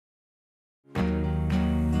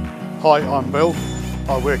Hi, I'm Bill.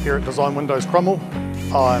 I work here at Design Windows Cromwell.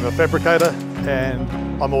 I'm a fabricator and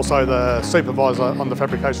I'm also the supervisor on the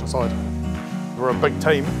fabrication side. We're a big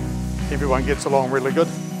team, everyone gets along really good,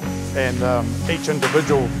 and each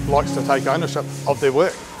individual likes to take ownership of their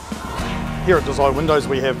work. Here at Design Windows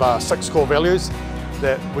we have 6 core values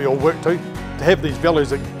that we all work to. To have these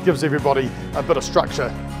values, it gives everybody a bit of structure.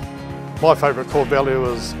 My favourite core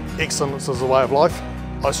value is excellence is a way of life.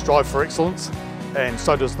 I strive for excellence, and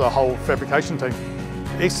so does the whole fabrication team.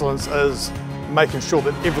 Excellence is making sure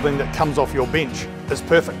that everything that comes off your bench is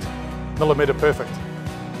perfect, millimetre perfect.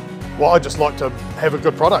 Well, I just like to have a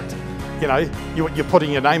good product. You know, you're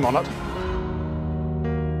putting your name on it,